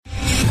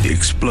The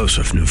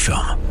explosive new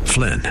film,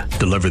 Flynn,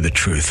 deliver the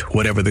truth,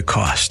 whatever the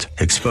cost,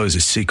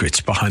 exposes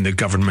secrets behind the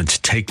government's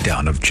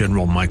takedown of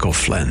General Michael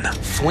Flynn.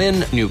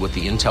 Flynn knew what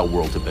the intel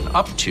world had been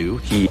up to.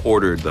 He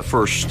ordered the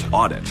first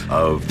audit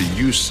of the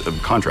use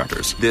of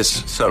contractors.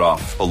 This set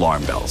off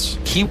alarm bells.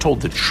 He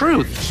told the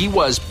truth. He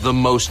was the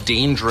most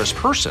dangerous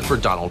person for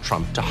Donald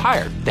Trump to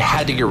hire. They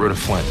had to get rid of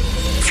Flynn.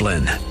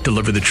 Flynn,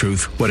 deliver the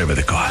truth, whatever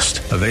the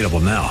cost. Available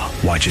now.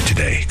 Watch it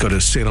today. Go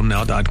to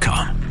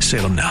salemnow.com.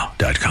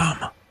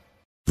 salemnow.com.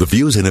 The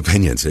views and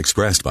opinions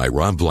expressed by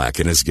Rob Black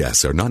and his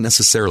guests are not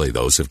necessarily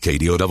those of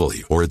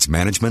KDOW or its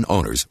management,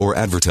 owners, or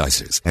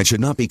advertisers and should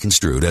not be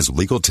construed as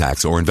legal,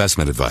 tax, or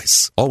investment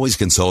advice. Always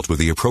consult with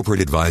the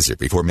appropriate advisor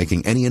before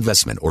making any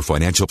investment or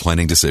financial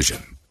planning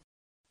decision.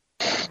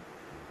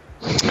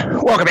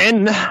 Welcome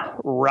in,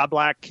 Rob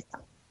Black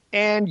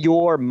and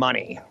your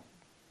money.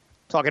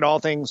 Talking all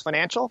things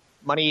financial,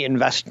 money,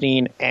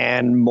 investing,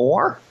 and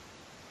more.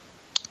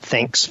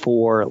 Thanks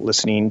for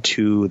listening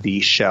to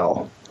the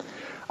show.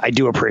 I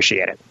do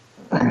appreciate it.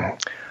 I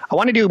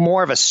want to do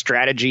more of a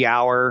strategy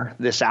hour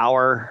this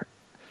hour,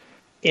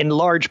 in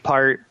large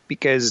part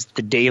because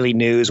the daily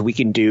news we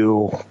can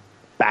do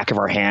back of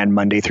our hand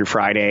Monday through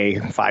Friday,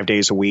 5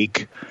 days a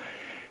week.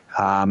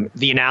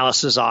 The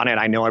analysis on it,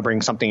 I know I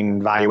bring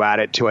something value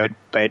added to it,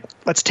 but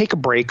let's take a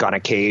break on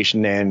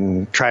occasion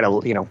and try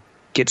to,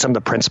 get some of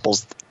the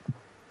principles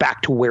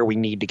back to where we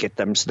need to get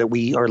them so that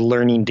we are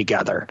learning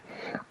together.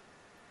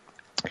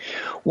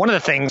 One of the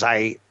things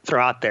I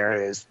throw out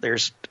there is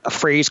there's a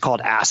phrase called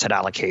asset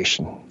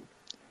allocation,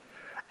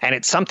 and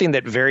it's something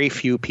that very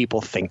few people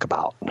think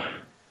about.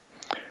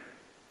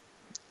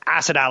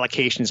 Asset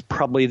allocation is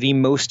probably the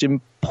most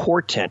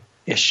important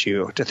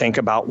issue to think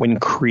about when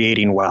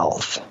creating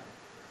wealth.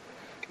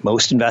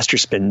 Most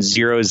investors spend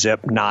zero,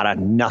 zip, nada,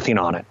 nothing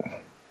on it.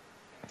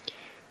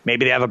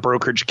 Maybe they have a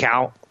brokerage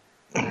account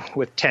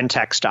with 10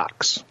 tech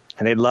stocks,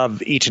 and they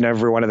love each and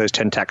every one of those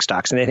 10 tech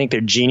stocks, and they think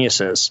they're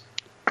geniuses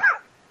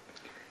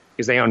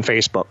because they own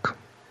Facebook,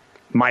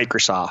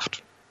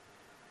 Microsoft,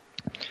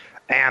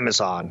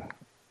 Amazon,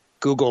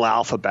 Google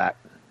Alphabet,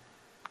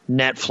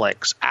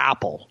 Netflix,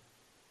 Apple.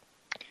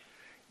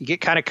 You get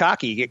kind of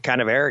cocky, you get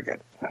kind of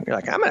arrogant. You're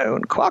like, I'm going to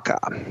own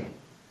Qualcomm.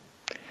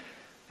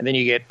 And then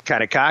you get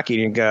kind of cocky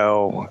and you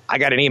go, I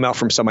got an email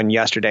from someone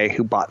yesterday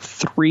who bought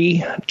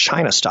 3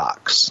 China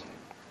stocks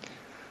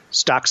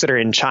that are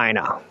in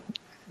China,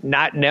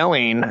 not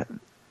knowing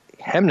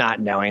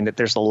that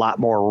there's a lot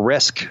more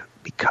risk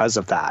because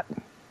of that.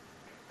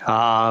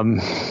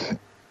 And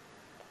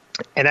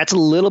that's a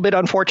little bit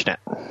unfortunate.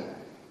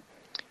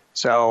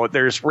 So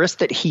there's risk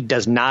that he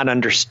does not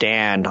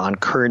understand on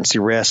currency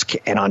risk.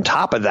 And on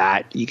top of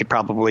that, you could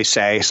probably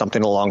say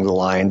something along the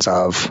lines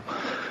of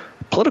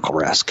political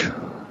risk.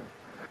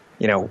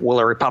 Will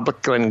a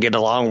Republican get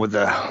along with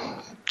the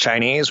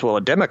Chinese? Will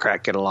a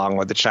Democrat get along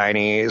with the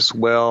Chinese?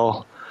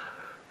 Will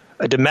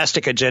a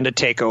domestic agenda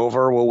take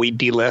over? Will we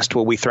delist?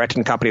 Will we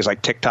threaten companies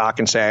like TikTok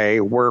and say,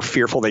 we're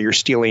fearful that you're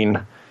stealing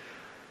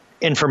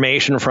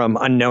information from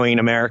unknowing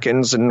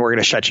Americans and we're going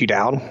to shut you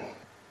down?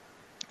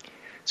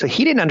 So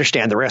he didn't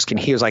understand the risk, and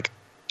he was like,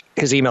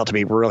 his email to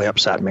me really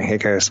upset me. He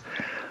goes,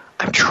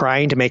 I'm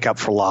trying to make up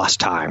for lost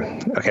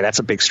time. Okay, that's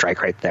a big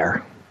strike right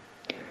there.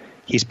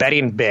 He's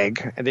betting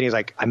big, and then he's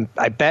like,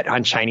 I bet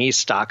on Chinese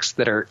stocks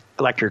that are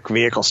electric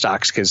vehicle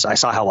stocks because I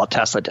saw how well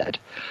Tesla did.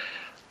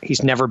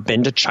 He's never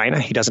been to China.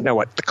 He doesn't know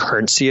what the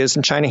currency is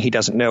in China. He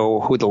doesn't know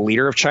who the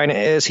leader of China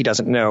is. He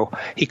doesn't know.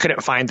 He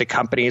couldn't find the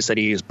companies that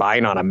he's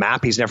buying on a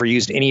map. He's never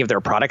used any of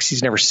their products.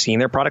 He's never seen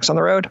their products on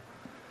the road.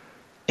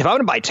 If I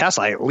want to buy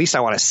Tesla, at least I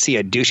want to see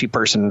a douchey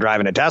person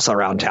driving a Tesla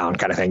around town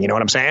kind of thing. You know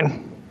what I'm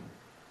saying?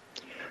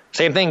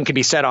 Same thing could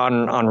be said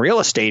on real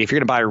estate. If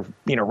you're going to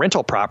buy,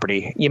 rental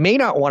property, you may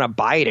not want to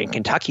buy it in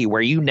Kentucky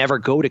where you never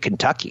go to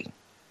Kentucky.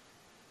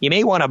 You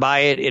may want to buy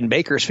it in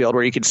Bakersfield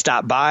where you can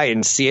stop by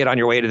and see it on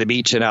your way to the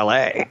beach in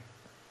LA.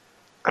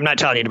 I'm not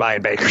telling you to buy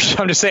in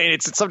Bakersfield. I'm just saying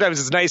sometimes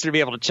it's nicer to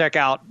be able to check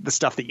out the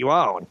stuff that you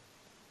own.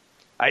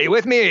 Are you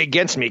with me or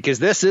against me? Because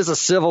this is a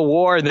civil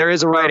war and there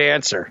is a right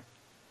answer.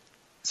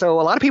 So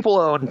a lot of people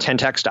own 10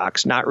 tech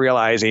stocks, not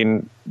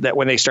realizing that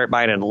when they start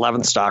buying an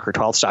 11th stock or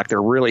 12th stock,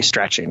 they're really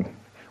stretching.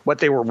 What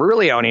they were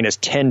really owning is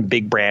 10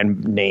 big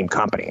brand name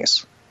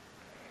companies.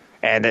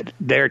 And that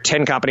there are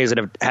 10 companies that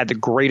have had the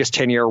greatest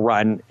 10-year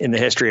run in the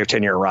history of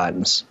 10-year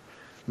runs.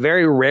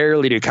 Very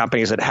rarely do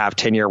companies that have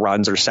 10-year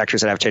runs or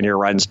sectors that have 10-year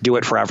runs do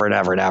it forever and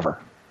ever and ever.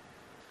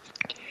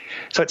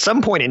 So at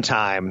some point in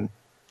time,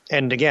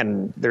 and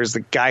again, there's the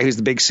guy who's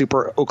the big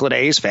super Oakland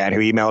A's fan who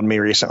emailed me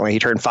recently. He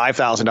turned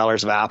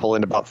 $5,000 of Apple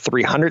into about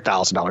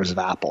 $300,000 of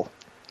Apple.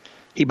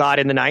 He bought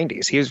in the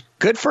 90s. He was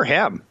good for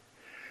him.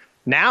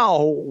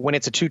 Now, when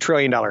it's a $2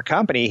 trillion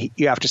company,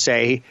 you have to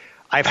say,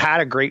 I've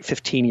had a great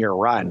 15-year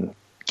run.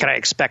 Can I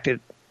expect it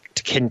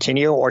to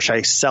continue, or should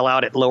I sell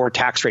out at lower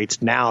tax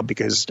rates now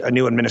because a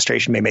new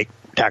administration may make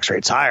tax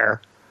rates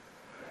higher?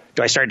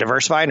 Do I start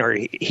diversifying, or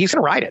he's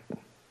going to ride it?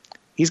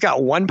 He's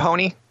got one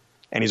pony,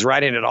 and he's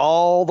riding it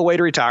all the way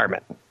to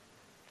retirement.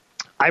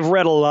 I've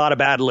read a lot of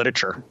bad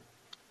literature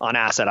on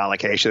asset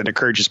allocation that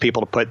encourages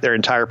people to put their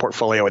entire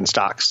portfolio in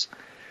stocks.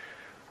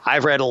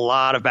 I've read a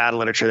lot of bad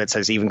literature that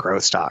says even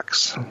growth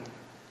stocks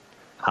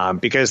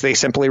because they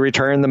simply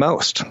return the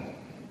most.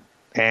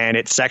 And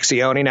it's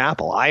sexy owning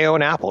Apple. I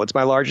own Apple. It's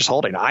my largest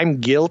holding. I'm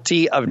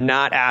guilty of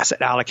not asset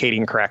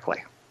allocating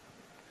correctly.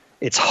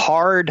 It's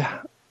hard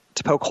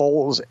to poke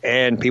holes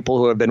in people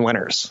who have been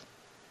winners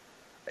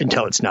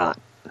until it's not.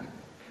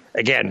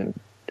 Again,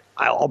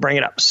 I'll bring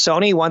it up.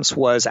 Sony once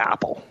was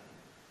Apple.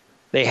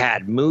 They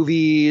had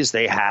movies,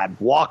 they had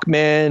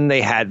Walkman,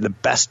 they had the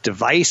best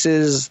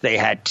devices, they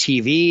had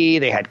TV,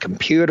 they had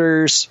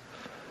computers.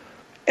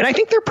 And I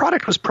think their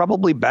product was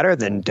probably better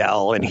than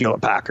Dell and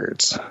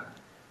Hewlett-Packard's.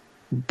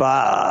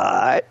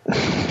 But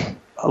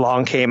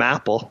along came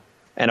Apple,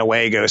 and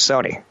away goes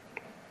Sony.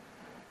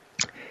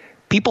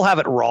 People have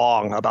it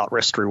wrong about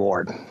risk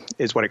reward,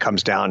 is what it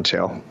comes down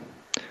to.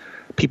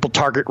 People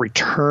target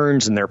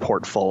returns in their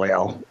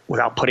portfolio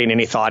without putting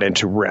any thought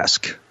into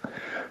risk.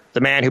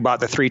 The man who bought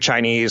the 3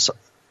 Chinese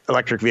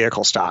electric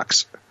vehicle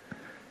stocks,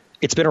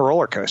 it's been a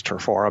roller coaster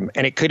for him,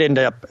 and it could end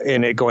up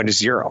in it going to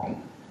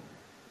zero.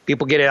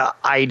 People get an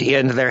idea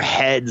into their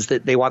heads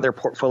that they want their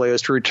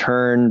portfolios to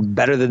return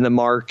better than the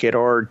market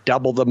or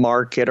double the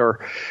market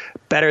or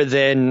better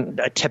than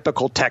a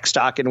typical tech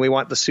stock, and we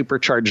want the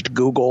supercharged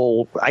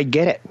Google. I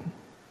get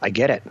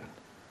it.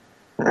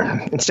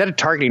 Instead of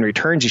targeting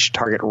returns, you should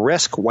target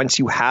risk once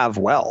you have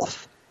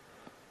wealth.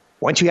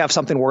 Once you have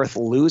something worth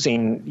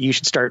losing, you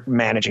should start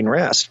managing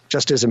risk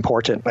just as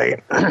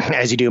importantly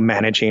as you do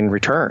managing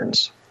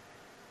returns.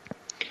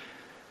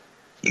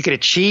 You could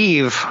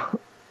achieve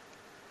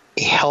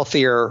a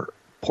healthier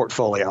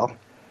portfolio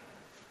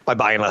by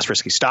buying less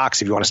risky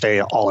stocks if you want to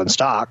stay all in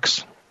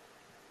stocks.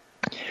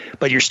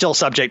 But you're still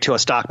subject to a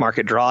stock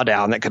market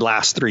drawdown that could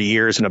last 3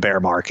 years in a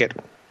bear market.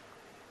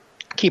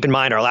 Keep in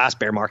mind, our last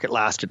bear market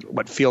lasted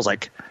what feels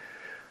like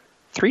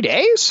 3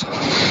 days.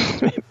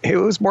 It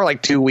was more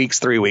like 2 weeks,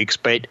 3 weeks,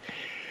 but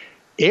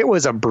it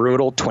was a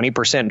brutal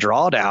 20%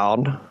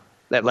 drawdown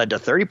that led to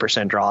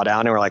 30%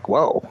 drawdown. And we're like,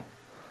 whoa.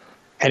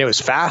 And it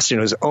was fast, and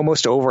it was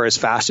almost over as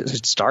fast as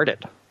it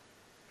started.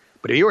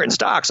 But if you were in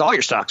stocks, all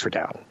your stocks were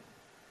down.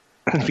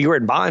 If you were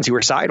in bonds, you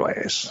were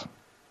sideways.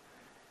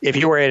 If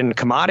you were in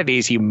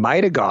commodities, you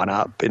might have gone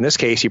up. In this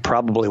case, you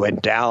probably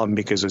went down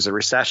because it was a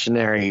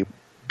recessionary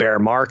bear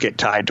market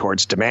tied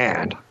towards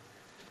demand,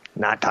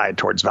 not tied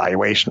towards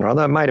valuation,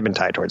 although it might have been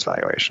tied towards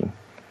valuation.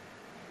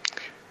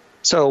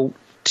 So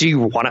do you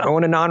want to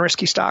own a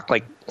non-risky stock?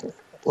 Like,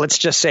 let's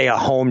just say a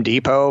Home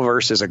Depot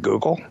versus a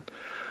Google.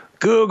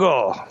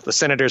 Google, the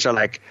senators are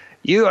like,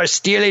 you are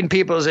stealing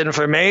people's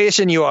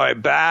information. You are a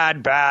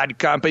bad, bad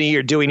company.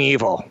 You're doing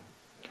evil.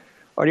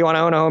 Or do you want to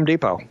own a Home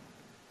Depot?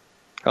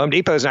 Home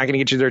Depot is not going to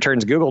get you the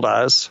returns Google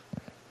does.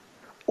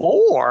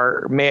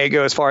 Or may I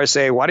go as far as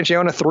say, why don't you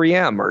own a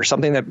 3M or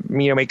something that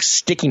makes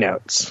sticky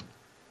notes?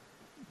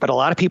 But a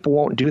lot of people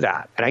won't do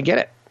that, and I get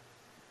it.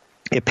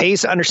 It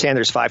pays to understand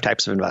there's 5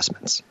 types of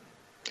investments.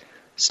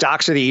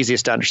 Stocks are the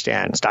easiest to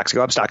understand. Stocks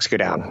go up, stocks go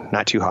down.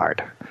 Not too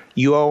hard.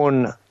 You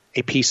own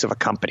a piece of a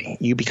company.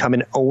 You become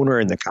an owner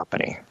in the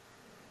company.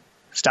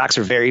 Stocks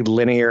are very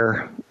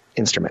linear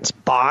instruments.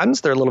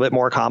 Bonds, they're a little bit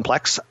more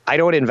complex. I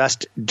don't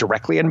invest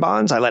directly in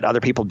bonds. I let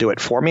other people do it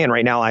for me, and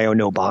right now I own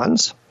no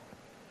bonds.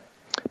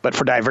 But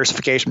for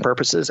diversification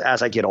purposes,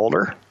 as I get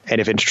older, and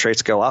if interest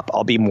rates go up,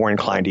 I'll be more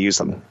inclined to use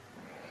them.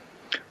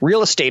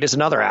 Real estate is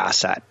another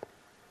asset.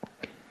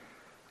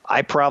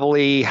 I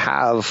probably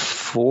have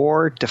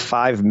 $4 to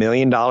 $5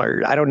 million.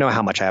 I don't know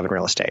how much I have in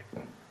real estate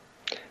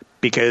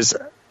because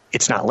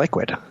it's not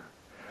liquid.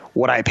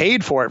 What I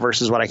paid for it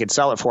versus what I could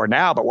sell it for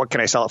now, but what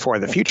can I sell it for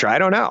in the future? I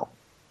don't know.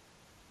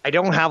 I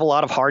don't have a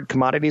lot of hard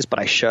commodities, but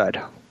I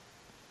should.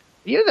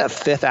 You know the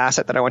 5th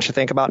asset that I want you to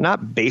think about?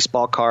 Not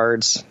baseball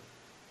cards.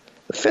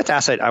 The 5th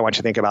asset I want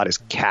you to think about is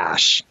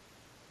cash.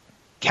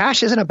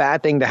 Cash isn't a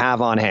bad thing to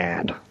have on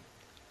hand.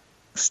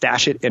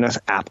 Stash it in an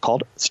app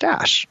called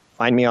Stash.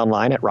 Find me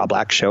online at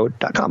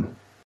robblackshow.com.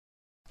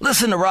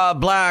 Listen to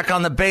Rob Black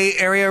on the Bay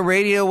Area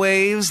radio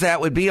waves.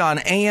 That would be on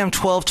AM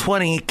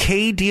 1220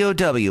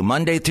 KDOW,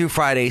 Monday through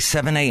Friday,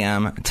 7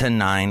 a.m. to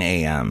 9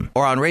 a.m.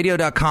 Or on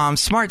radio.com,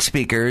 smart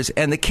speakers,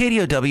 and the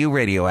KDOW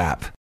radio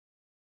app.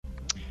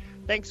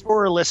 Thanks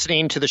for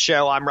listening to the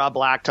show. I'm Rob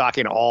Black,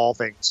 talking all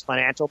things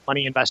financial,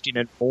 money, investing,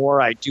 and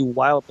more. I do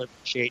wildly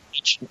appreciate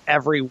each and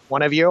every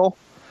one of you.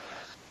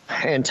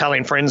 And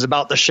telling friends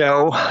about the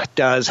show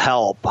does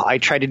help. I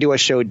try to do a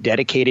show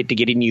dedicated to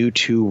getting you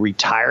to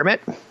retirement.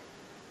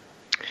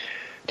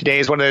 Today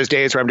is one of those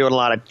days where I'm doing a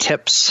lot of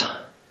tips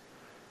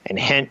and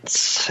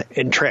hints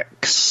and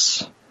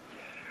tricks.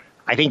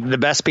 I think the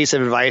best piece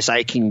of advice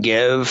I can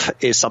give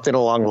is something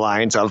along the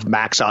lines of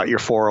max out your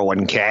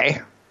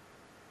 401k.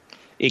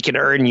 It can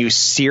earn you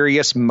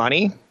serious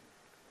money,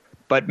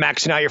 but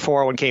maxing out your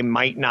 401k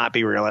might not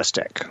be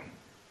realistic.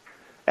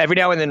 Every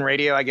now and then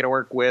radio, I get to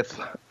work with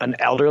an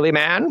elderly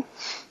man.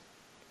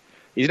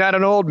 He's not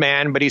an old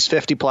man, but he's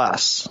 50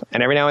 plus.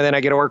 And every now and then I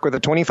get to work with a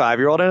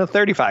 25-year-old and a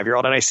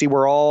 35-year-old, and I see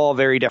we're all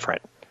very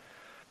different.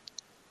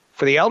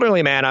 For the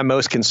elderly man, I'm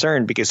most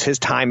concerned because his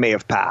time may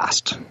have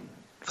passed.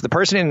 For the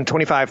person in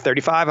 25,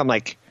 35, I'm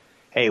like,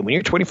 hey, when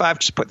you're 25,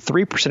 just put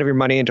 3% of your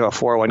money into a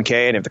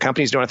 401k. And if the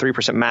company's doing a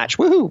 3% match,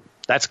 woohoo,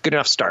 that's a good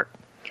enough start.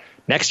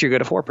 Next year, go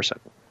to 4%.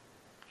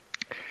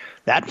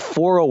 That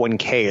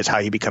 401k is how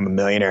you become a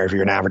millionaire if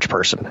you're an average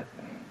person.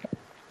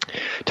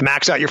 To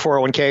max out your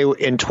 401k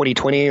in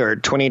 2020 or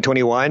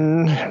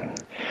 2021,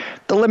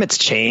 the limits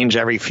change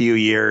every few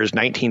years,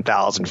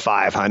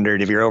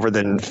 19,500. If you're over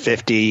than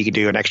 50, you can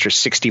do an extra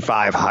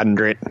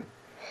 6,500.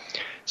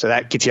 So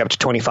that gets you up to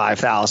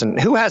 25,000.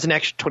 Who has an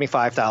extra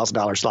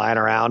 $25,000 lying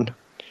around?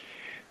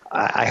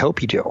 I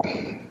hope you do.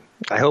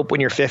 I hope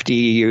when you're 50,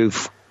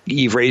 you've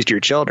raised your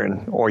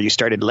children or you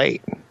started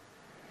late,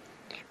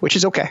 which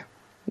is okay.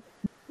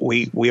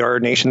 We are a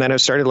nation that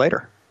has started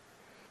later.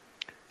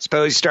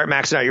 Suppose you start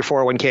maxing out your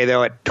 401k,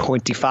 though, at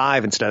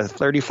 25 instead of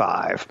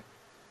 35.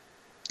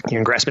 Your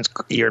investments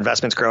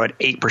grow at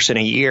 8%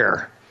 a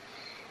year.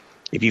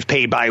 If you've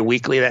paid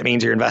bi-weekly, that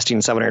means you're investing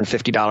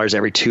 $750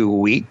 every 2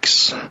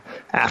 weeks.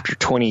 After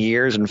 20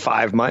 years and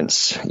 5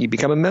 months, you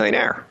become a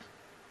millionaire.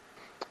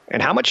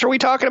 And how much are we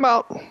talking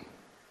about?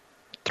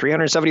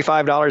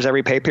 $375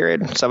 every pay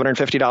period,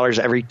 $750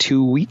 every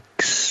 2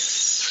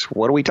 weeks.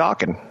 What are we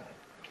talking?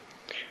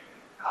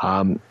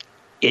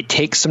 It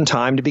takes some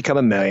time to become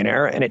a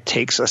millionaire, and it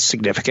takes a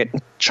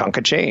significant chunk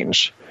of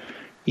change.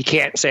 You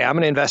can't say, I'm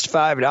going to invest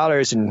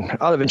 $5 and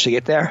I'll eventually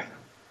get there.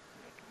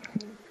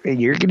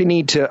 You're going to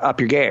need to up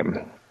your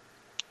game.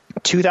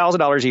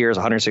 $2,000 a year is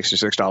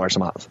 $166 a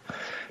month.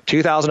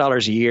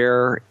 $2,000 a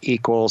year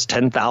equals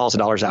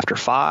 $10,000 after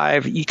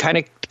 5. You kind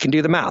of can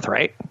do the math,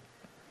 right?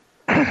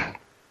 How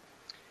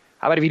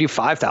about if you do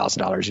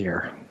 $5,000 a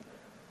year?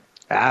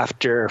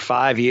 After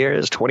 5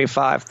 years,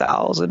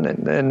 $25,000,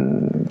 and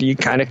then you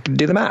kind of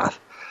do the math.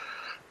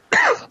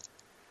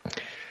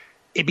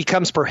 It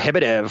becomes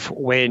prohibitive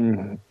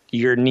when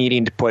you're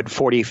needing to put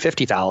 $40,000,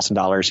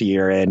 $50,000 a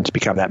year in to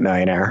become that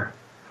millionaire.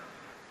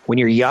 When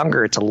you're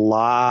younger, it's a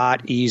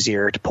lot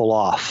easier to pull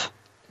off.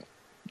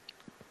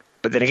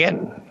 But then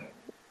again,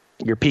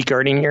 your peak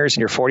earning years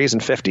in your 40s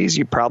and 50s,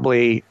 you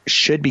probably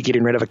should be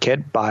getting rid of a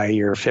kid by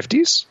your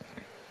 50s.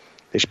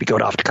 They should be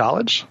going off to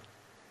college.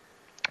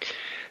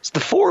 So the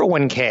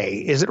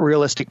 401k, is it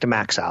realistic to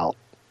max out?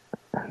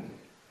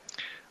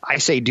 I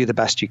say do the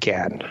best you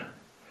can.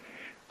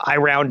 I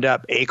round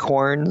up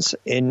Acorns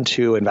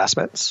into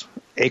investments.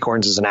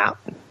 Acorns is an app.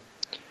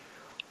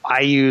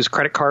 I use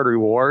credit card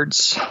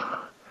rewards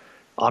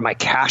on my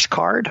cash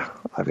card.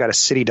 I've got a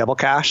Citi Double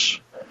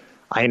Cash.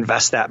 I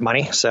invest that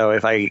money. So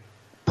if I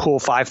pull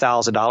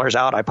 $5,000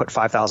 out, I put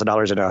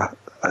 $5,000 in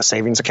a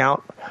savings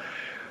account,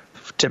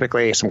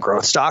 typically some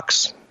growth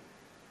stocks.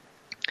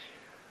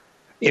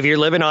 If you're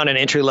living on an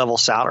entry-level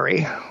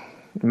salary,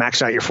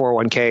 maxing out your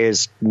 401k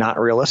is not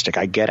realistic.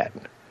 I get it.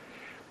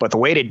 But the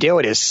way to do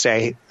it is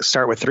say,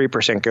 start with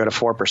 3%, go to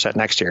 4%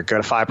 next year, go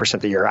to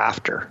 5% the year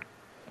after.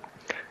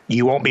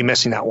 You won't be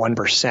missing that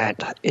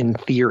 1% in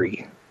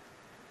theory.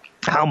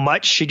 How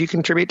much should you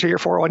contribute to your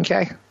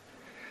 401k?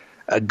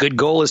 A good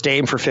goal is to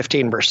aim for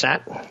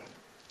 15%.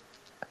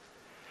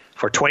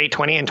 For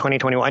 2020 and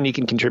 2021, you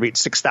can contribute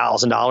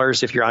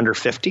 $6,000 if you're under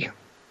 50.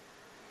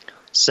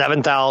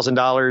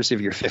 $7,000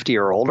 if you're 50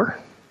 or older.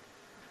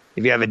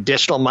 If you have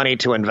additional money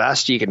to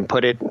invest, you can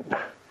put it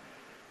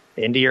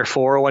into your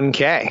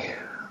 401k.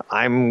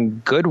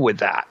 I'm good with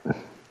that.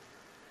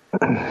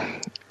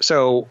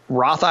 So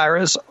Roth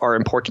IRAs are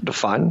important to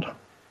fund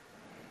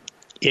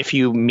if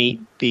you meet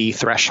the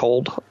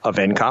threshold of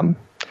income.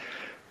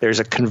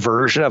 There's a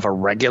conversion of a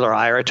regular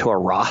IRA to a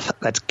Roth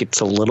that gets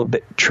a little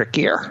bit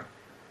trickier.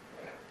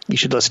 You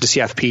should listen to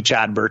CFP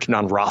Chad Burton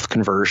on Roth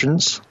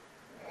conversions,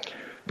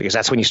 because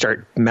that's when you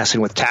start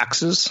messing with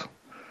taxes.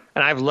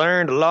 And I've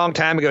learned a long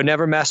time ago,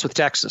 never mess with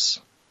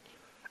Texas.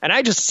 And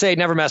I just say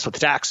never mess with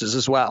taxes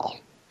as well.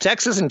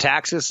 Texas and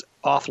taxes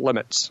off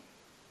limits.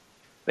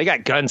 They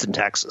got guns in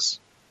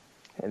Texas,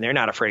 and they're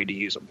not afraid to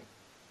use them.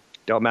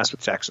 Don't mess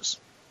with Texas.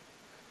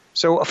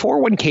 So a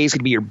 401k is going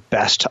to be your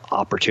best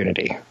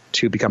opportunity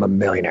to become a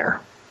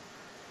millionaire,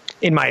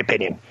 in my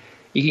opinion.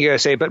 You can go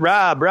say, but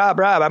Rob,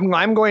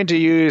 I'm going to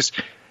use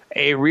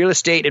a real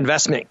estate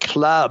investment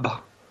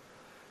club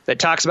that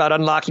talks about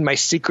unlocking my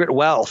secret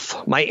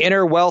wealth, my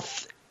inner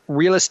wealth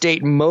real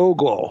estate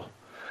mogul.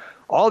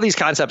 All these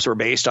concepts were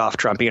based off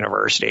Trump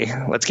University.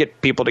 Let's get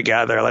people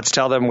together. Let's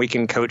tell them we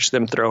can coach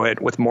them through it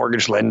with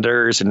mortgage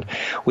lenders, and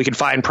we can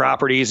find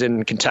properties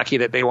in Kentucky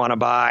that they want to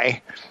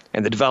buy.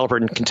 And the developer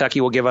in Kentucky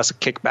will give us a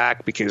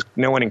kickback because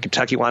no one in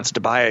Kentucky wants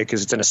to buy it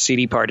because it's in a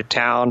seedy part of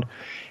town.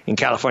 In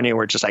California,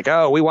 we're just like,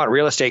 oh, we want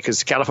real estate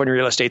because California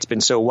real estate's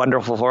been so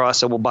wonderful for us,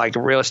 so we'll buy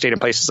real estate in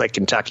places like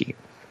Kentucky.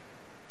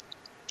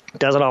 It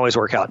doesn't always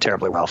work out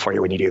terribly well for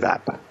you when you do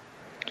that.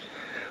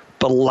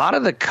 But a lot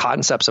of the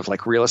concepts of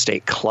like real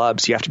estate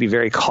clubs, you have to be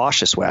very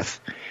cautious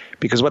with,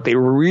 because what they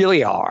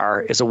really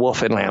are is a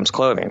wolf in lamb's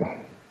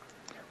clothing.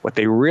 What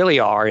they really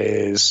are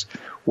is,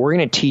 we're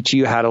going to teach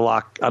you how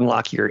to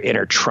unlock your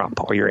inner Trump,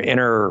 or your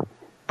inner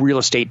real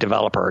estate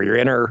developer, or your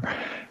inner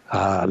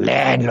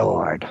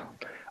landlord.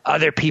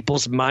 other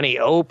people's money,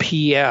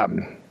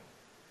 OPM,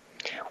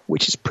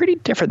 which is pretty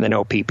different than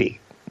OPP.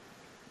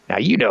 Now,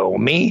 you know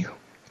me.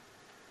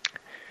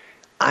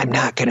 I'm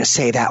not going to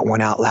say that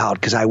one out loud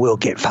because I will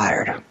get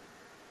fired.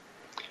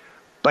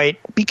 But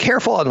be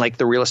careful on like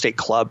the real estate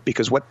club,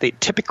 because what they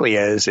typically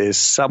is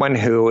someone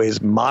who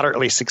is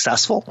moderately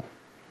successful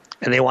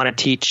and they want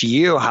to teach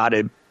you how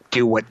to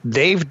do what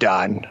they've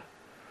done.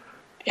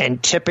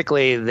 And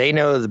typically they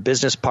know the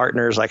business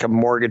partners like a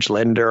mortgage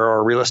lender or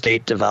a real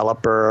estate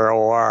developer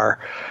or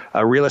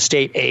a real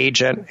estate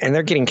agent, and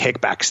they're getting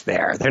kickbacks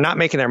there. They're not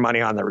making their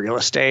money on the real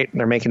estate.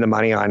 They're making the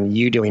money on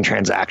you doing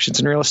transactions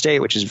in real estate,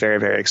 which is very,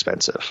 very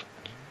expensive.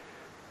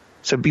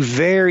 So be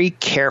very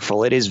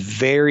careful. It is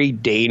very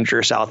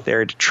dangerous out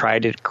there to try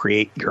to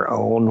create your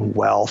own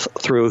wealth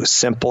through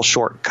simple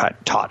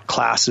shortcut taught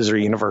classes or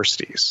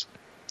universities.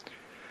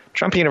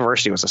 Trump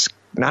University was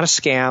not a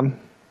scam.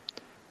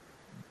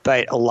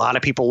 But a lot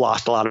of people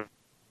lost a lot of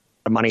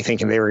money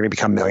thinking they were going to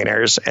become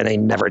millionaires, and they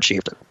never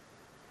achieved it.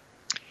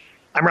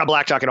 I'm Rob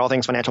Black, talking all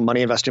things financial,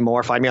 money, investing,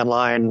 more. Find me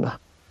online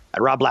at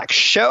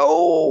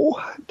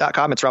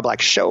robblackshow.com. It's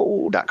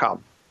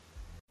robblackshow.com.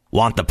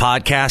 Want the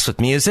podcast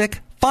with music?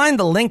 Find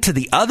the link to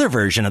the other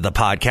version of the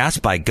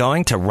podcast by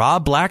going to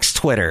Rob Black's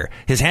Twitter.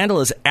 His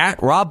handle is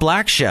at Rob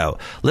Black Show.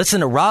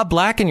 Listen to Rob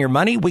Black and Your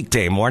Money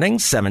weekday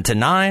mornings, 7 to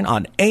 9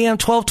 on AM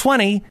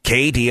 1220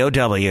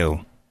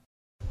 KDOW.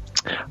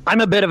 I'm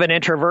a bit of an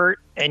introvert,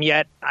 and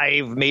yet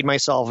I've made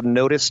myself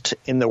noticed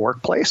in the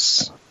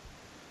workplace.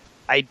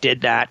 I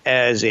did that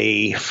as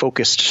a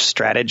focused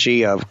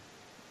strategy of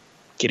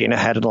getting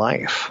ahead in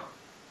life.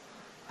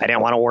 I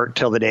didn't want to work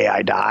till the day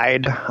I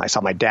died. I saw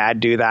my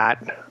dad do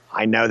that.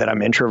 I know that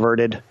I'm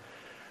introverted.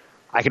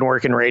 I can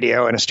work in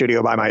radio in a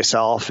studio by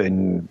myself,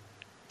 and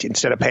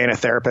instead of paying a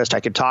therapist, I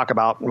could talk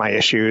about my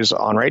issues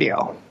on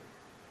radio.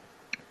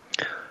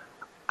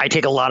 I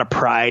take a lot of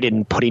pride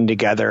in putting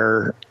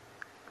together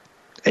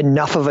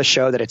enough of a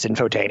show that it's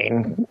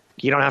infotaining.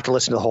 You don't have to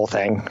listen to the whole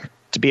thing.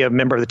 To be a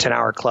member of the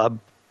 10-hour club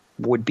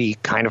would be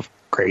kind of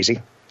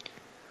crazy.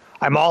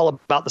 I'm all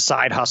about the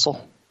side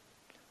hustle.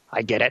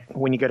 I get it.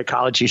 When you go to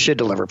college, you should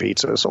deliver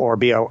pizzas or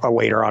be a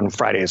waiter on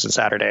Fridays and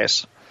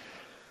Saturdays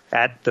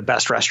at the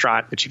best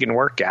restaurant that you can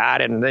work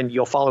at, and then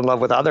you'll fall in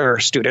love with other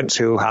students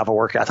who have a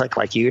work ethic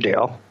like you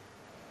do.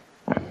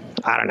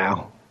 I don't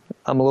know.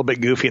 I'm a little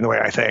bit goofy in the way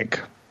I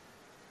think.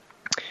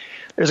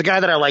 There's a guy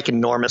that I like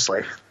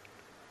enormously,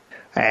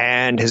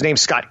 and his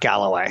name's Scott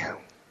Galloway.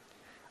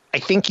 I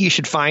think you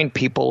should find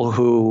people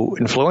who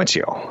influence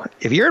you.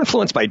 If you're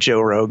influenced by Joe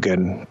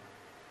Rogan,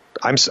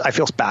 I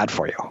feel bad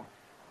for you.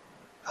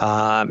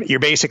 You're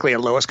basically a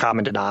lowest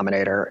common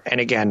denominator.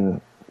 And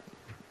again,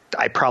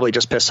 I probably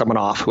just pissed someone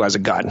off who has a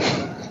gun.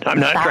 I'm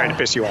not trying to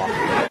piss you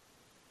off.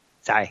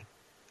 Sorry.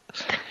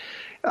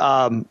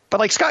 But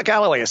like Scott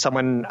Galloway is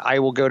someone I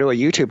will go to a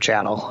YouTube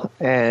channel.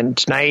 And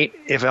tonight,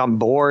 if I'm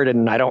bored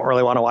and I don't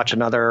really want to watch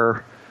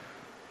another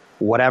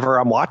whatever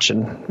I'm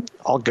watching,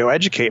 I'll go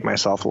educate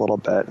myself a little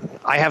bit.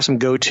 I have some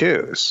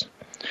go-tos.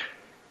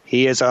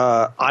 He is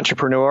an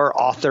entrepreneur,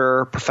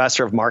 author,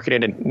 professor of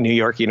marketing at New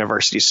York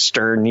University,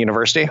 Stern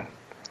University.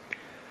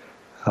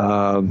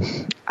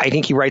 I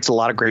think he writes a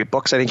lot of great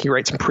books. I think he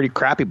writes some pretty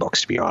crappy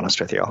books, to be honest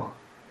with you.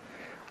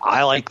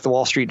 I like the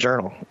Wall Street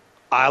Journal.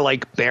 I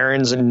like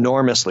Barron's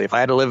enormously. If I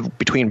had to live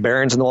between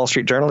Barron's and the Wall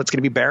Street Journal, it's going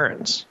to be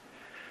Barron's.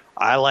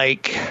 I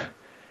like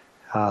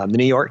the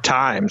New York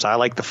Times. I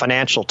like the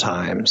Financial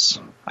Times.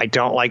 I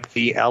don't like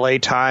the LA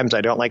Times. I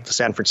don't like the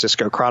San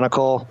Francisco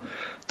Chronicle.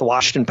 The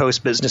Washington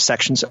Post business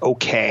section's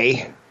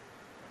okay.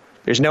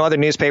 There's no other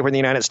newspaper in the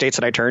United States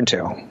that I turn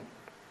to.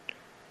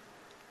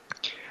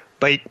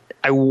 But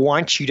I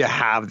want you to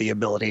have the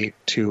ability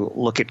to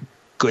look at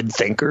good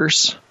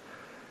thinkers.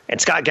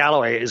 And Scott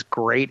Galloway is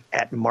great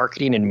at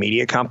marketing and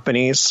media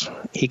companies.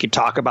 He could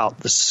talk about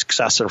the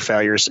success or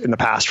failures in the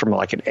past from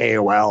like an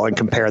AOL and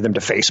compare them to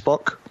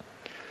Facebook.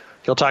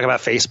 He'll talk about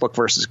Facebook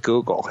versus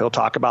Google. He'll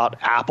talk about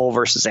Apple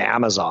versus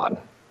Amazon. And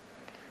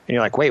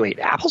you're like, wait,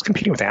 Apple's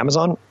competing with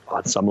Amazon?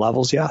 On some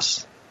levels,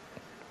 yes.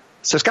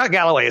 So Scott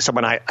Galloway is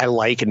someone I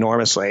like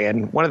enormously.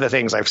 And one of the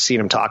things I've seen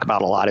him talk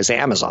about a lot is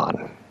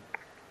Amazon.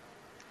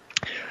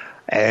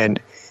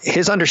 And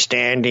his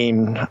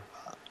understanding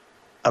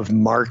of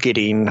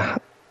marketing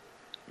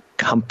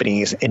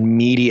companies and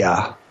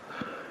media,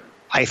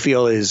 I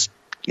feel, is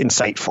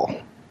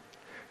insightful.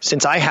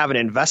 Since I have an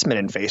investment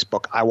in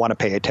Facebook, I want to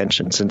pay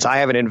attention. Since I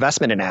have an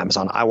investment in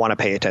Amazon, I want to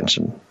pay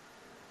attention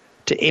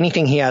to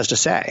anything he has to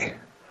say.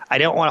 I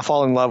don't want to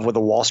fall in love with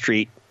a Wall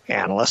Street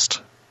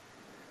analyst.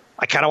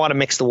 I kind of want to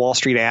mix the Wall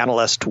Street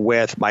analyst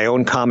with my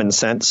own common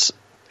sense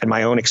and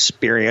my own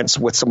experience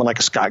with someone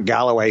like Scott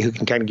Galloway who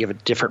can kind of give a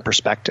different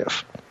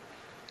perspective.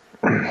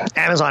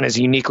 Amazon is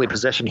uniquely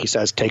positioned, he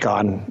says, to take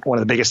on one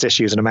of the biggest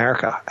issues in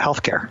America,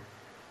 healthcare.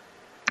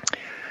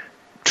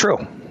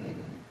 True.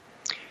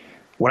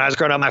 When I was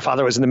growing up, my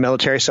father was in the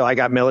military, so I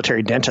got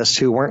military dentists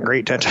who weren't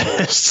great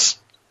dentists.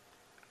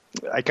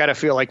 I kind of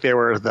feel like they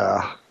were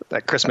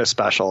that Christmas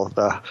special,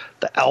 the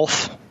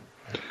elf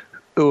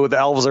ooh, the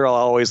elves are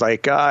always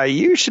like,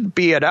 you should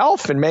be an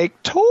elf and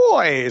make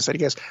toys. And he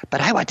goes,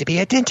 but I want to be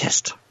a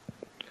dentist.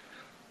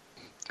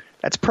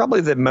 That's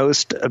probably the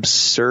most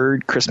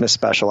absurd Christmas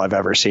special I've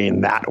ever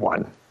seen, that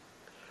one.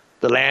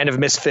 The Land of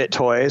Misfit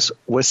Toys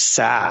was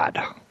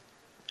sad.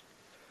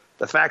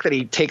 The fact that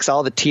he takes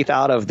all the teeth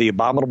out of the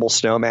abominable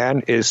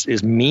snowman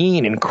is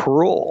mean and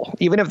cruel,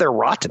 even if they're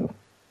rotten.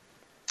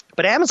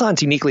 But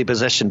Amazon's uniquely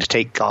positioned to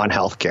take on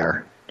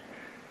healthcare.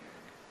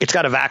 It's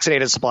got a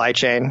vaccinated supply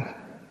chain.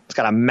 It's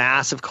got a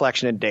massive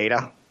collection of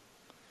data.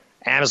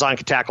 Amazon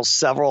can tackle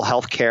several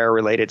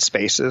healthcare-related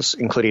spaces,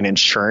 including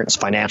insurance,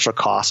 financial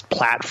cost,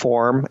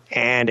 platform,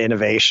 and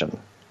innovation.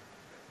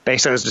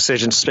 Bezos'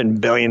 decision to spend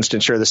billions to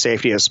ensure the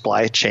safety of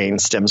supply chain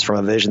stems from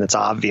a vision that's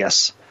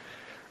obvious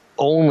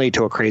only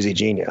to a crazy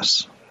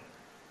genius.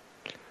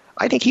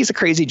 I think he's a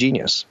crazy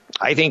genius.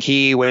 I think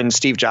when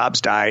Steve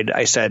Jobs died,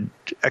 I said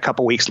a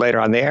couple weeks later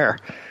on the air,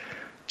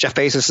 Jeff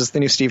Bezos is the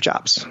new Steve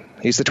Jobs.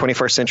 He's the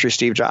 21st century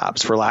Steve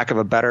Jobs. For lack of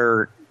a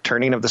better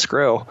turning of the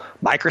screw,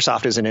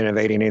 Microsoft isn't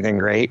innovating anything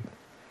great.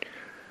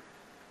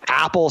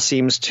 Apple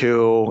seems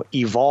to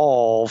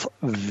evolve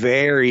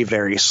very,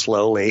 very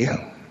slowly.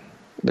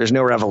 There's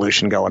no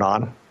revolution going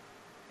on.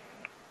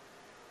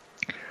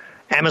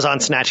 Amazon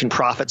snatching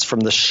profits from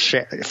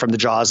the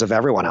jaws of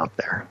everyone out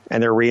there,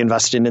 and they're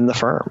reinvesting in the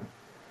firm.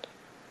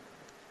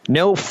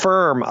 No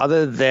firm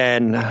other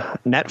than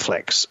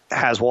Netflix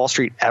has Wall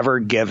Street ever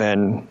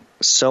given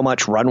so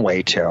much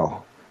runway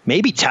to.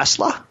 Maybe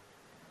Tesla?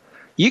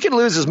 You can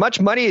lose as much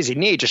money as you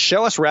need. Just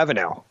show us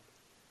revenue.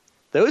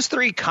 Those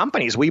three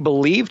companies, we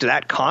believed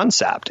that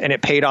concept, and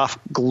it paid off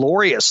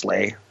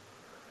gloriously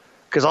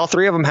because all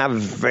three of them have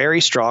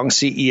very strong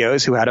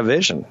CEOs who had a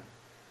vision.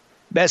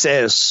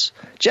 Jeff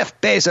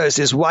Bezos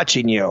is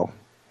watching you.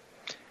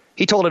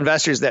 He told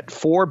investors that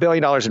 $4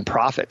 billion in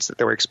profits that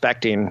they were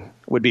expecting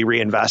would be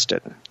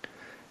reinvested.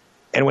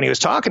 And when he was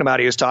talking about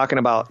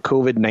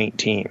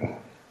COVID-19.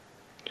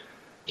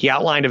 He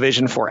outlined a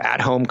vision for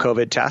at-home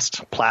COVID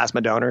tests,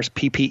 plasma donors,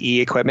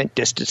 PPE equipment,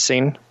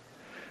 distancing,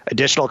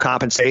 additional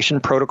compensation,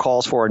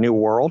 protocols for a new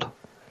world.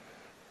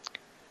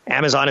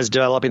 Amazon is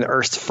developing the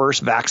Earth's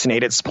first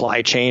vaccinated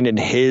supply chain in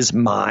his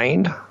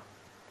mind.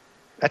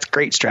 That's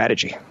great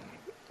strategy.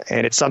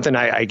 And it's something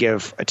I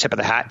give a tip of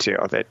the hat to,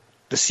 that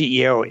the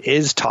CEO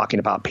is talking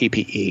about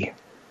PPE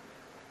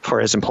for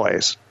his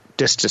employees,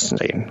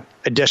 distancing,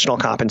 additional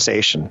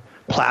compensation,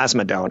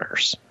 plasma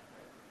donors,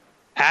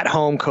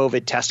 at-home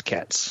COVID test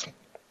kits.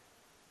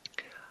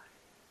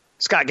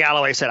 Scott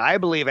Galloway said, I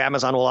believe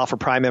Amazon will offer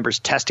Prime members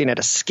testing at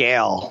a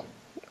scale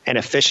and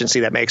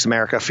efficiency that makes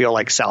America feel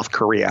like South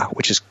Korea,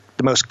 which is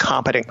the most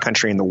competent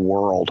country in the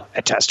world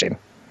at testing.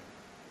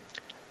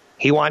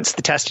 He wants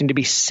the testing to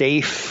be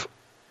safe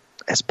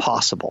as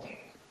possible,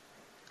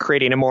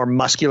 creating a more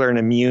muscular and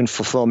immune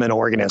fulfillment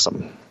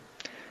organism.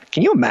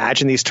 Can you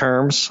imagine these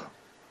terms?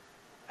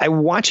 I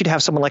want you to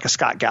have someone like a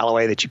Scott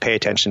Galloway that you pay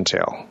attention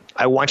to.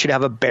 I want you to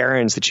have a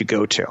Barron's that you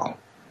go to.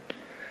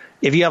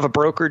 If you have a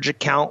brokerage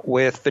account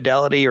with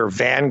Fidelity or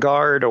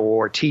Vanguard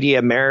or TD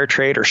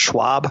Ameritrade or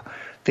Schwab,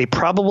 they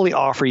probably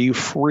offer you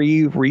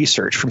free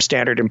research from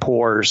Standard &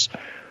 Poor's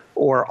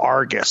or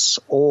Argus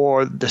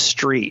or The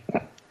Street.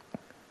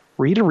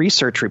 Read a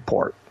research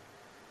report.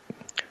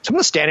 Some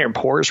of the Standard &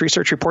 Poor's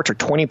research reports are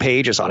 20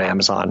 pages on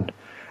Amazon,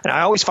 and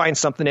I always find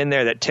something in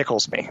there that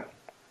tickles me.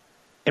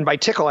 And by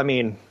tickle, I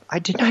mean, I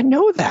did not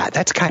know that.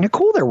 That's kind of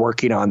cool they're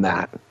working on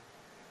that.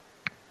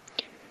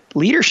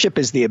 Leadership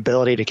is the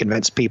ability to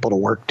convince people to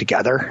work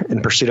together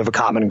in pursuit of a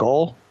common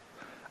goal.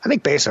 I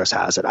think Bezos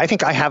has it. I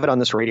think I have it on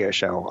this radio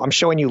show. I'm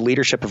showing you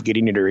leadership of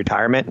getting into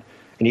retirement,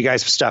 and you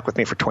guys have stuck with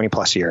me for 20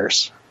 plus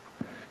years.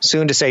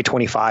 Soon to say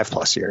 25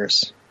 plus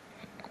years.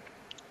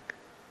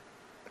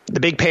 The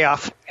big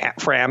payoff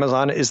for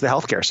Amazon is the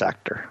healthcare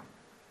sector.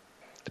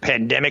 The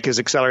pandemic has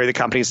accelerated the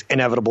company's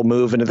inevitable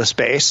move into the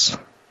space.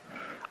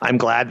 I'm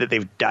glad that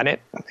they've done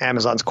it.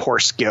 Amazon's core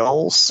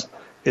skills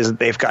is that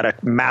they've got a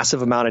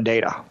massive amount of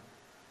data.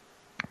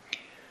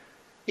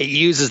 It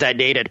uses that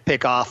data to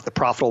pick off the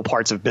profitable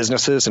parts of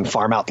businesses and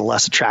farm out the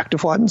less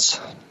attractive ones.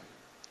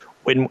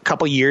 When a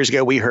couple of years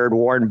ago, we heard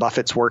Warren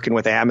Buffett's working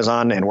with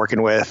Amazon and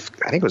working with,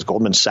 I think it was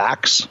Goldman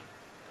Sachs,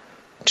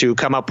 to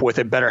come up with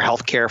a better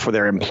healthcare for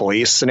their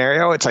employees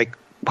scenario. It's like,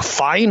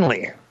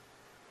 finally.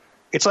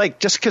 It's like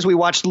just because we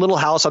watched Little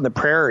House on the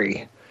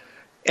Prairie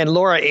and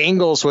Laura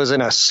Ingalls was in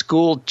a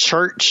school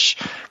church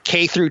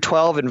K through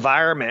 12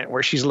 environment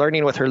where she's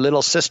learning with her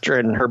little sister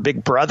and her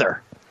big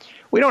brother.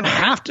 We don't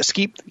have to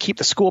keep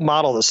the school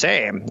model the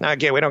same. Now,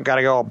 again, we don't got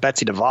to go all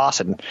Betsy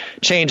DeVos and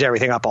change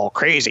everything up all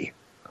crazy.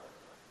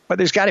 But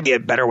there's got to be a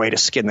better way to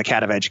skin the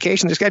cat of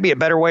education. There's got to be a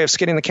better way of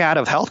skinning the cat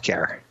of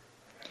healthcare.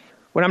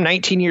 When I'm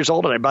 19 years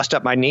old and I bust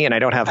up my knee and I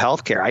don't have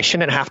health care, I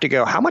shouldn't have to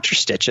go, how much are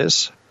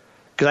stitches?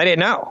 Because I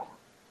didn't know.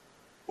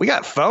 We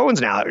got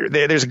phones now.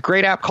 There's a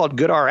great app called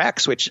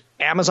GoodRx, which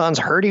Amazon's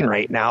hurting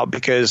right now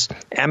because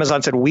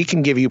Amazon said we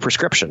can give you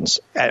prescriptions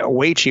at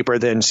way cheaper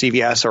than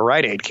CVS or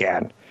Rite Aid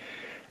can.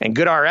 And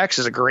GoodRx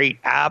is a great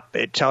app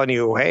at telling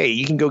you, hey,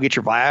 you can go get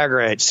your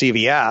Viagra at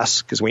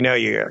CVS because we know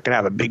you're going to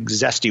have a big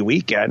zesty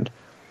weekend.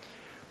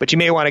 But you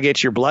may want to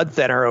get your blood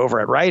thinner over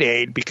at Rite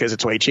Aid because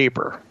it's way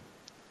cheaper.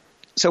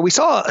 So we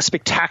saw a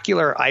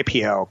spectacular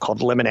IPO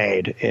called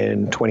Lemonade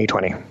in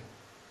 2020.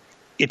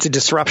 It's a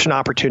disruption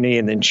opportunity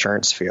in the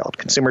insurance field.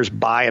 Consumers,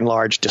 by and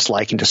large,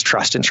 dislike and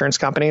distrust insurance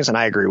companies, and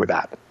I agree with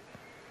that.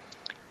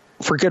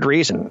 For good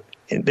reason.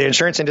 The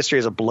insurance industry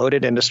is a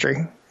bloated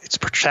industry. It's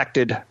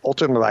protected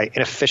ultimately by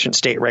inefficient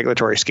state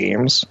regulatory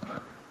schemes.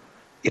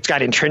 It's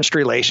got entrenched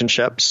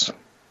relationships.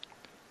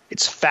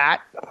 It's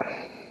fat.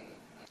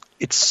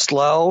 It's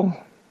slow.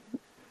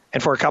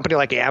 And for a company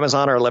like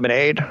Amazon or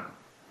Lemonade,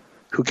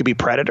 who could be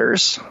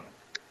predators,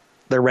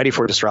 they're ready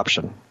for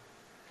disruption.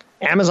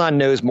 Amazon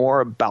knows more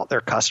about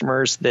their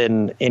customers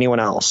than anyone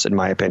else, in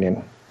my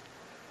opinion.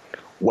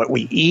 What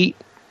we eat,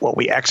 what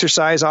we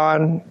exercise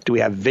on, do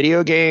we have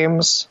video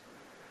games?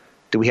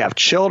 Do we have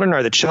children?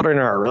 Are the children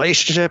in our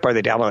relationship? Are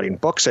they downloading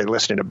books? Are they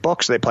listening to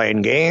books? Are they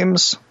playing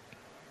games?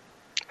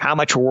 How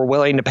much we're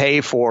willing to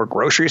pay for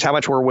groceries? How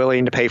much we're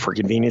willing to pay for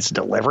convenience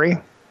delivery?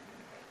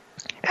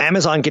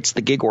 Amazon gets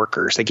the gig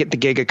workers. They get the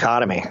gig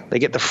economy. They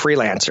get the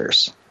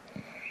freelancers.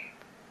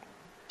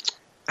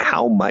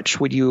 How much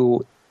would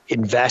you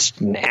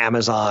invest in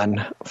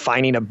Amazon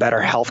finding a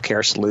better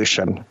healthcare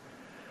solution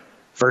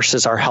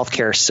versus our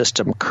healthcare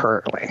system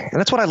currently? And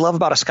that's what I love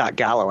about a Scott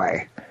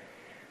Galloway.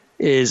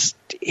 Is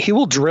he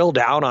will drill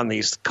down on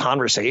these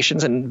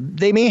conversations, and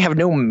they may have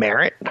no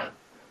merit,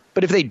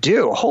 but if they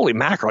do, holy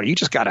mackerel, you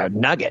just got a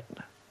nugget.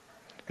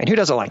 And who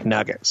doesn't like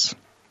nuggets?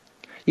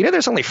 You know,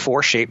 there's only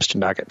 4 shapes to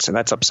nuggets, and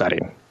that's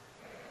upsetting. And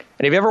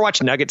if you ever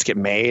watch nuggets get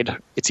made,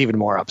 it's even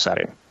more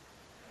upsetting.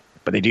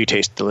 But they do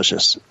taste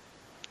delicious.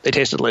 They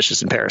taste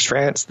delicious in Paris,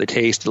 France. They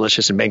taste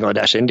delicious in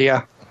Bangladesh,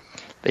 India.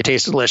 They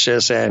taste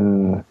delicious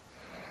in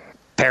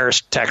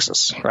Paris,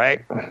 Texas,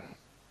 right?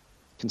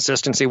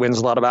 Consistency wins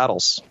a lot of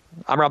battles.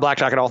 I'm Rob Black,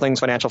 talking all things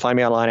financial. Find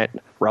me online at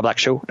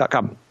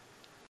robblackshow.com.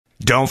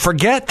 Don't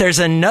forget, there's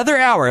another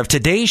hour of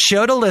today's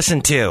show to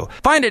listen to.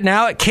 Find it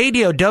now at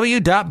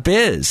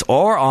KDOW.biz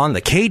or on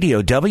the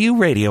KDOW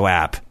radio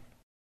app.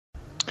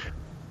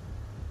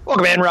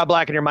 Welcome in, Rob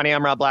Black and Your Money.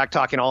 I'm Rob Black,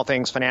 talking all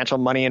things financial,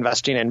 money,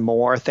 investing, and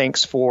more.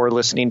 Thanks for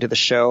listening to the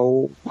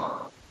show. If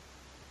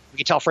you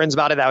could tell friends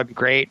about it, that would be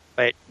great,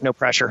 but no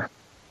pressure.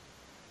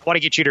 I want to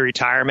get you to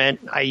retirement.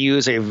 I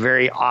use a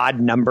very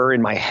odd number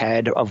in my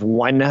head of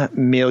 $1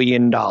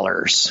 million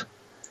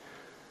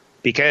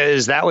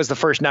because that was the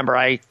first number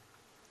I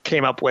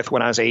came up with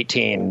when I was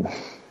 18.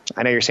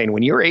 I know you're saying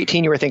when you were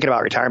 18, you were thinking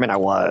about retirement. I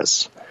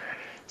was.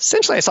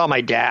 Essentially, I saw my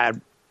dad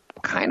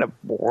kind of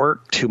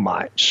work too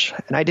much,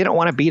 and I didn't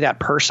want to be that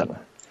person.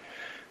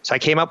 So I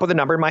came up with a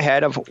number in my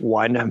head of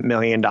 $1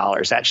 million.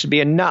 That should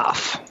be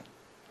enough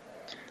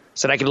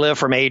so that I could live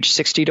from age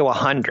 60 to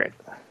 100.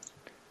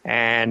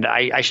 And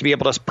I should be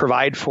able to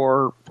provide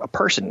for a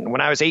person.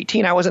 When I was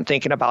 18, I wasn't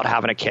thinking about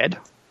having a kid.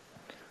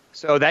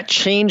 So that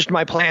changed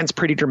my plans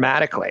pretty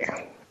dramatically.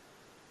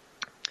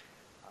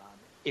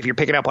 If you're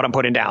picking up what I'm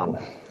putting down.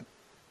 And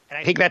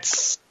I think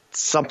that's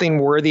something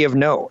worthy of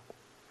note.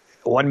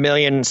 1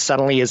 million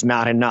suddenly is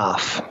not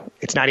enough.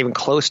 It's not even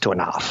close to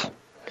enough.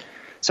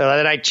 So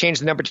then I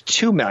changed the number to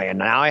 2 million.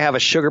 Now I have a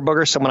sugar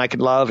booger, someone I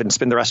could love and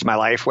spend the rest of my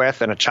life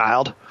with, and a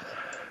child.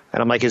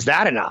 And I'm like, is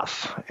that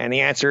enough? And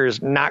the answer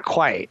is not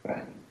quite.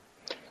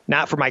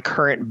 Not for my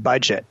current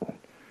budget.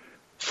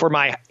 For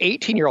my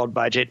 18-year-old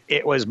budget,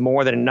 it was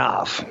more than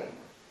enough.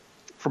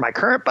 For my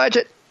current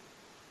budget,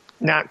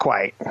 not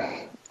quite.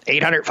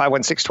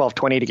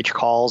 800-516-1220 to get your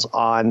calls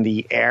on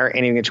the air.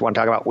 Anything that you want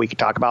to talk about, we could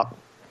talk about.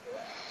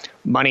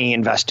 Money,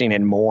 investing,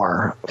 and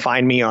more.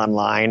 Find me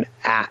online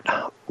at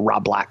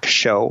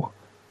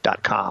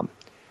robblackshow.com.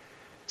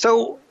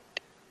 So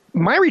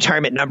my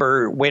retirement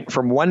number went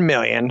from 1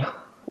 million,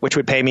 which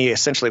would pay me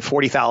essentially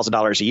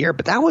 $40,000 a year.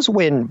 But that was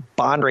when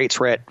bond rates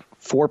were at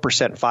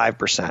 4%,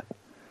 5%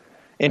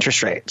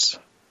 interest rates.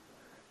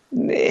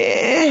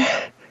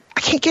 I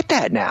can't get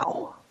that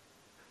now.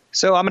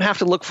 So I'm going to have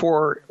to look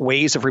for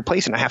ways of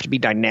replacing. I have to be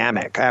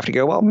dynamic. I have to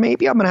go, well,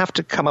 maybe I'm going to have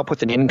to come up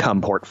with an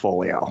income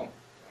portfolio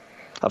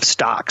of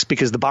stocks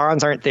because the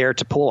bonds aren't there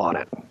to pull on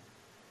it.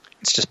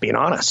 It's just being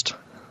honest.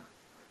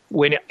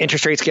 When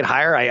interest rates get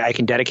higher, I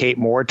can dedicate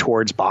more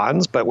towards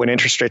bonds. But when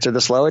interest rates are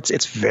this low,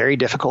 it's very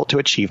difficult to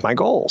achieve my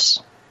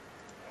goals.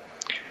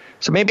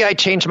 So maybe I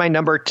change my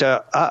number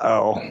to,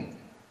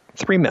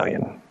 3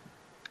 million.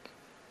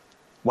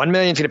 1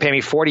 million is going to pay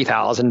me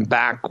 $40,000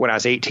 back when I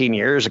was 18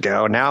 years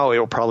ago. Now it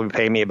will probably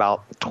pay me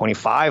about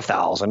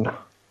 $25,000.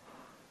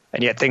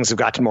 And yet things have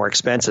gotten more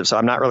expensive. So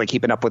I'm not really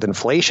keeping up with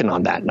inflation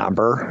on that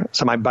number.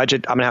 So my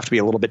budget, I'm going to have to be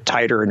a little bit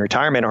tighter in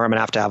retirement, or I'm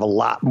going to have a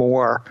lot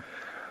more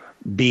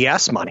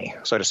BS money,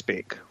 so to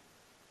speak.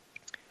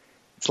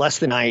 It's less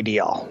than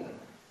ideal.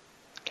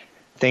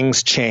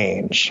 Things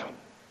change.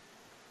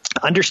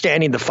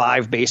 Understanding the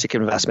 5 basic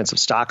investments of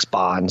stocks,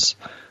 bonds,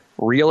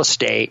 real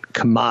estate,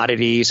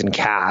 commodities, and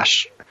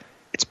cash,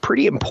 it's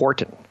pretty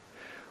important.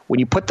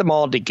 When you put them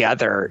all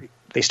together,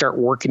 they start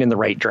working in the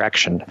right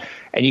direction.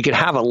 And you can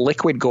have a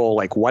liquid goal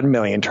like 1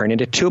 million turn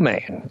into 2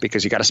 million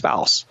because you got a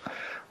spouse,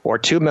 or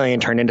 2 million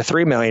turn into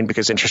 3 million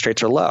because interest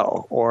rates are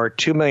low, or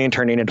 2 million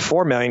turning into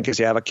 4 million because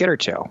you have a kid or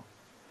two.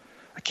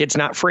 A kid's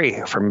not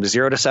free. From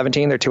 0 to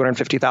 17, they're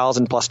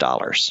 $250,000 plus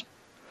dollars.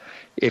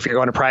 If you're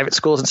going to private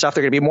schools and stuff,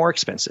 they're going to be more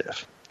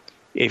expensive.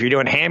 If you're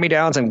doing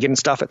hand-me-downs and getting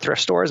stuff at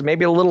thrift stores,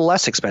 maybe a little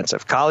less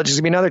expensive. College is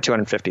going to be another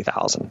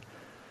 $250,000.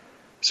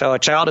 So a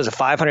child is a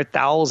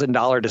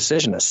 $500,000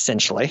 decision,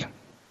 essentially.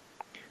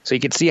 So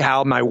you can see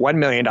how my $1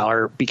 million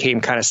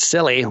became kind of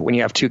silly when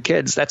you have two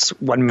kids. That's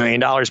 $1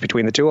 million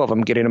between the two of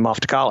them, getting them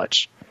off to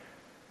college.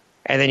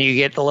 And then you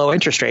get the low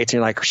interest rates, and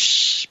you're like,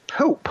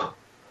 poop.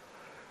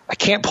 I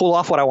can't pull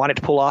off what I wanted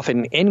to pull off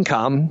in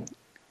income,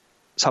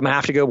 so I'm going to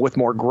have to go with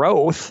more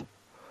growth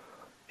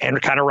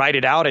and kind of ride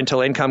it out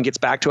until income gets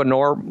back to a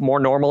more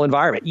normal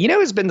environment. You know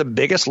who's been the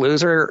biggest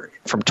loser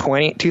from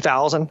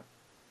 2000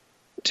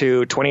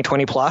 to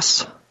 2020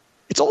 plus?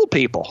 It's old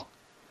people.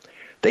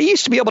 They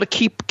used to be able to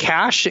keep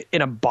cash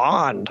in a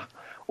bond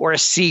or a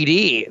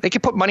CD. They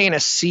could put money in a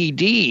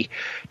CD.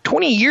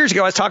 20 years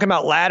ago, I was talking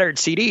about laddered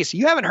CDs.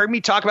 You haven't heard me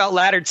talk about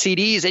laddered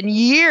CDs in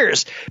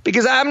years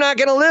because I'm not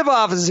going to live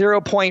off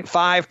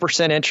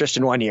 0.5% interest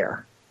in 1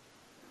 year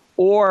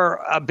or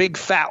a big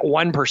fat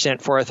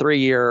 1% for a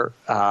 3-year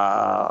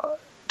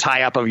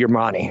tie-up of your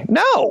money.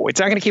 No, it's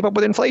not going to keep up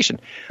with inflation.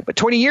 But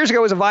 20 years ago,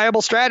 it was a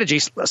viable strategy.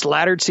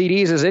 Laddered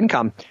CDs as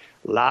income.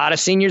 A lot of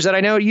seniors that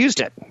I know used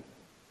it.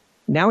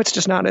 Now it's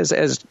just not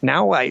as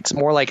now it's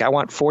more like I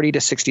want $40,000 to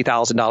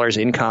 $60,000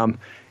 income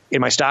in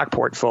my stock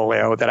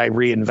portfolio that I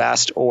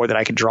reinvest or that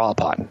I could draw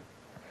upon.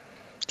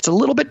 It's a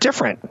little bit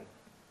different.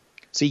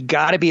 So you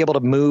got to be able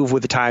to move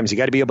with the times. You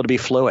got to be able to be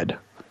fluid.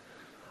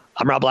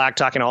 I'm Rob Black,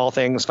 talking all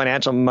things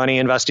financial, money,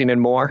 investing, and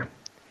more.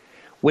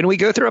 When we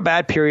go through a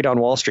bad period on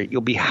Wall Street,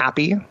 you'll be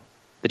happy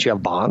that you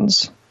have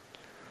bonds.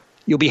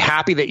 You'll be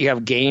happy that you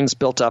have gains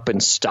built up in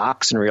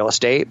stocks and real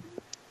estate.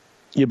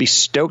 You'll be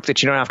stoked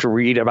that you don't have to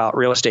read about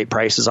real estate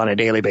prices on a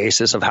daily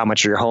basis of how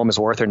much your home is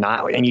worth or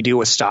not. And you do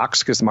with stocks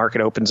because the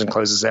market opens and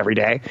closes every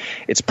day.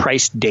 It's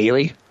priced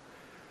daily.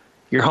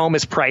 Your home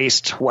is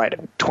priced,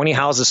 20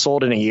 houses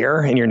sold in a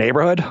year in your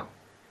neighborhood?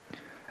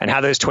 And how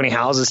those 20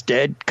 houses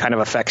did kind of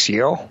affects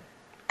you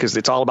because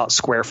it's all about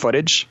square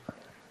footage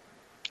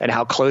and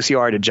how close you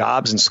are to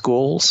jobs and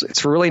schools.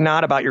 It's really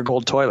not about your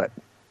gold toilet.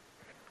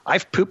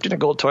 I've pooped in a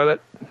gold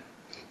toilet.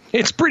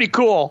 It's pretty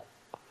cool.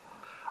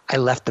 I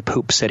left the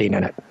poop sitting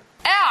in it.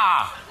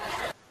 Ah!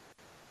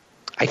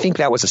 I think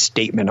that was a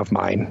statement of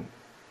mine.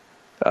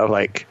 Of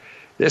like,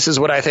 this is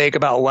what I think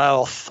about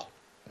wealth.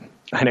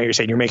 I know you're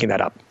saying you're making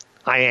that up.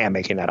 I am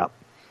making that up.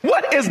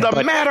 What is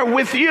the matter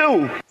with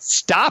you?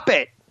 Stop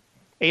it.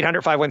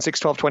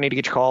 800-516-1220 to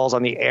get your calls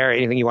on the air.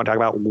 Anything you want to talk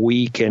about,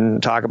 we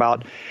can talk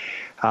about.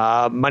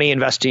 Money,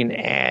 investing,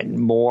 and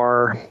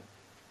more.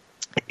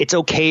 It's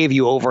okay if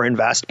you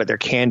overinvest, but there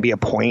can be a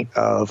point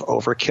of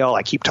overkill.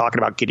 I keep talking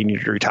about getting you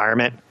to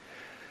retirement.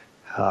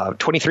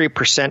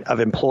 23%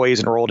 of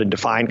employees enrolled in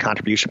defined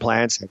contribution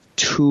plans have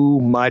too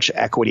much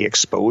equity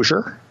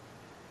exposure.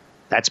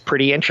 That's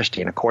pretty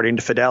interesting, according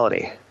to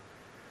Fidelity.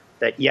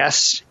 That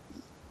yes,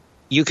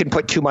 you can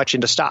put too much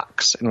into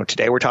stocks. And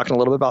today we're talking a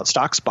little bit about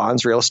stocks,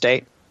 bonds, real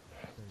estate,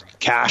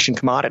 cash, and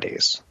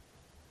commodities.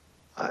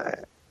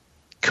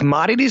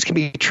 Commodities can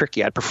be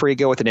tricky. I'd prefer you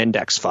go with an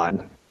index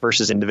fund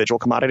versus individual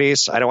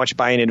commodities. I don't want you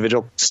buying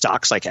individual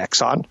stocks like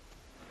Exxon.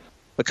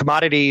 But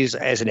commodities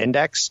as an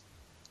index,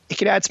 it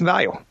can add some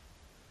value,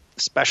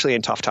 especially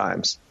in tough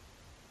times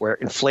where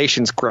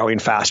inflation's growing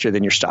faster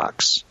than your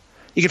stocks.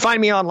 You can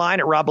find me online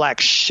at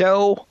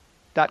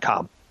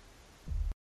robblackshow.com.